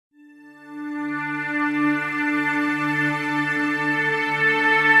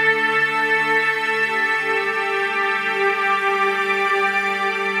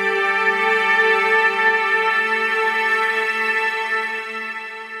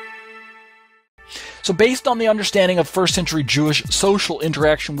So based on the understanding of first century Jewish social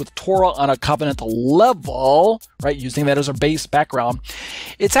interaction with Torah on a covenantal level, right, using that as our base background,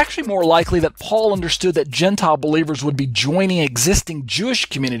 it's actually more likely that Paul understood that Gentile believers would be joining existing Jewish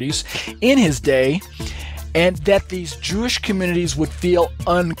communities in his day, and that these Jewish communities would feel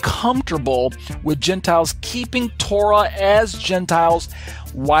uncomfortable with Gentiles keeping Torah as Gentiles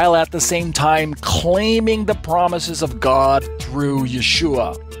while at the same time claiming the promises of God through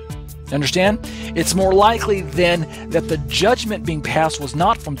Yeshua. Understand? It's more likely then that the judgment being passed was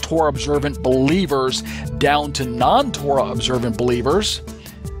not from Torah-observant believers down to non-Torah observant believers.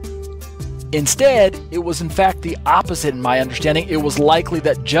 Instead, it was in fact the opposite in my understanding. It was likely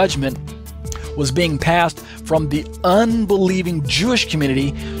that judgment was being passed from the unbelieving Jewish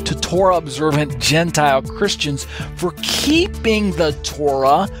community to Torah-observant Gentile Christians for keeping the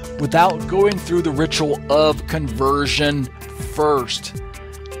Torah without going through the ritual of conversion first.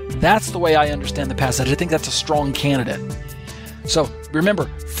 That's the way I understand the passage. I think that's a strong candidate. So remember,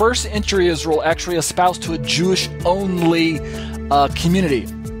 first century Israel actually espoused to a Jewish-only community.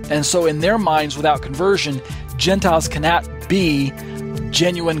 And so in their minds, without conversion, Gentiles cannot be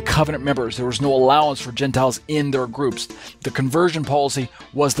genuine covenant members. There was no allowance for Gentiles in their groups. The conversion policy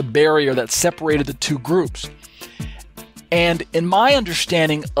was the barrier that separated the two groups. And in my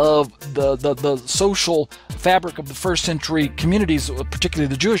understanding of the social fabric of the first century communities, particularly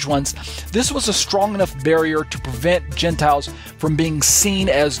the Jewish ones, this was a strong enough barrier to prevent Gentiles from being seen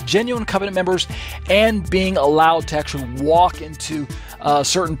as genuine covenant members and being allowed to actually walk into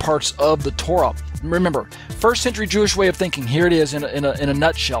certain parts of the Torah. Remember, first century Jewish way of thinking, here it is in a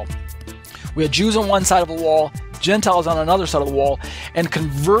nutshell. We had Jews on one side of the wall, Gentiles on another side of the wall, and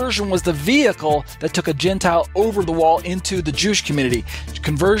conversion was the vehicle that took a Gentile over the wall into the Jewish community.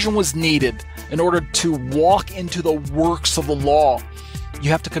 Conversion was needed in order to walk into the works of the law. You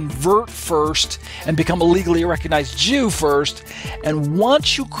have to convert first and become a legally recognized Jew first, and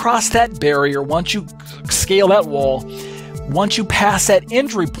once you cross that barrier, once you scale that wall, once you pass that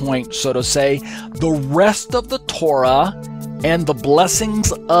entry point, so to say, the rest of the Torah and the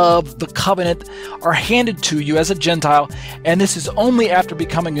blessings of the covenant are handed to you as a Gentile, and this is only after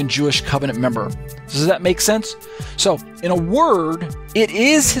becoming a Jewish covenant member. Does that make sense? So, in a word, it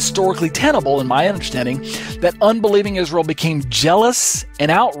is historically tenable, in my understanding, that unbelieving Israel became jealous and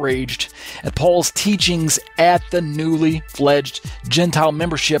outraged at Paul's teachings at the newly fledged Gentile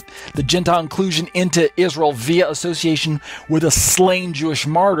membership, the Gentile inclusion into Israel via association with a slain Jewish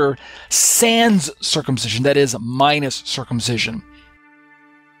martyr, sans circumcision, that is, minus circumcision.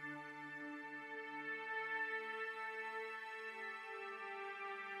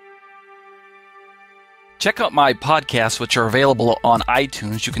 Check out my podcasts, which are available on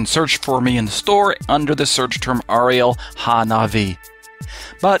iTunes. You can search for me in the store under the search term Ariel Hanavi.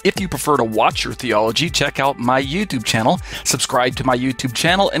 But if you prefer to watch your theology, check out my YouTube channel, subscribe to my YouTube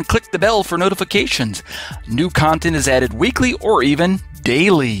channel, and click the bell for notifications. New content is added weekly or even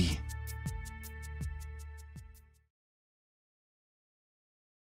daily.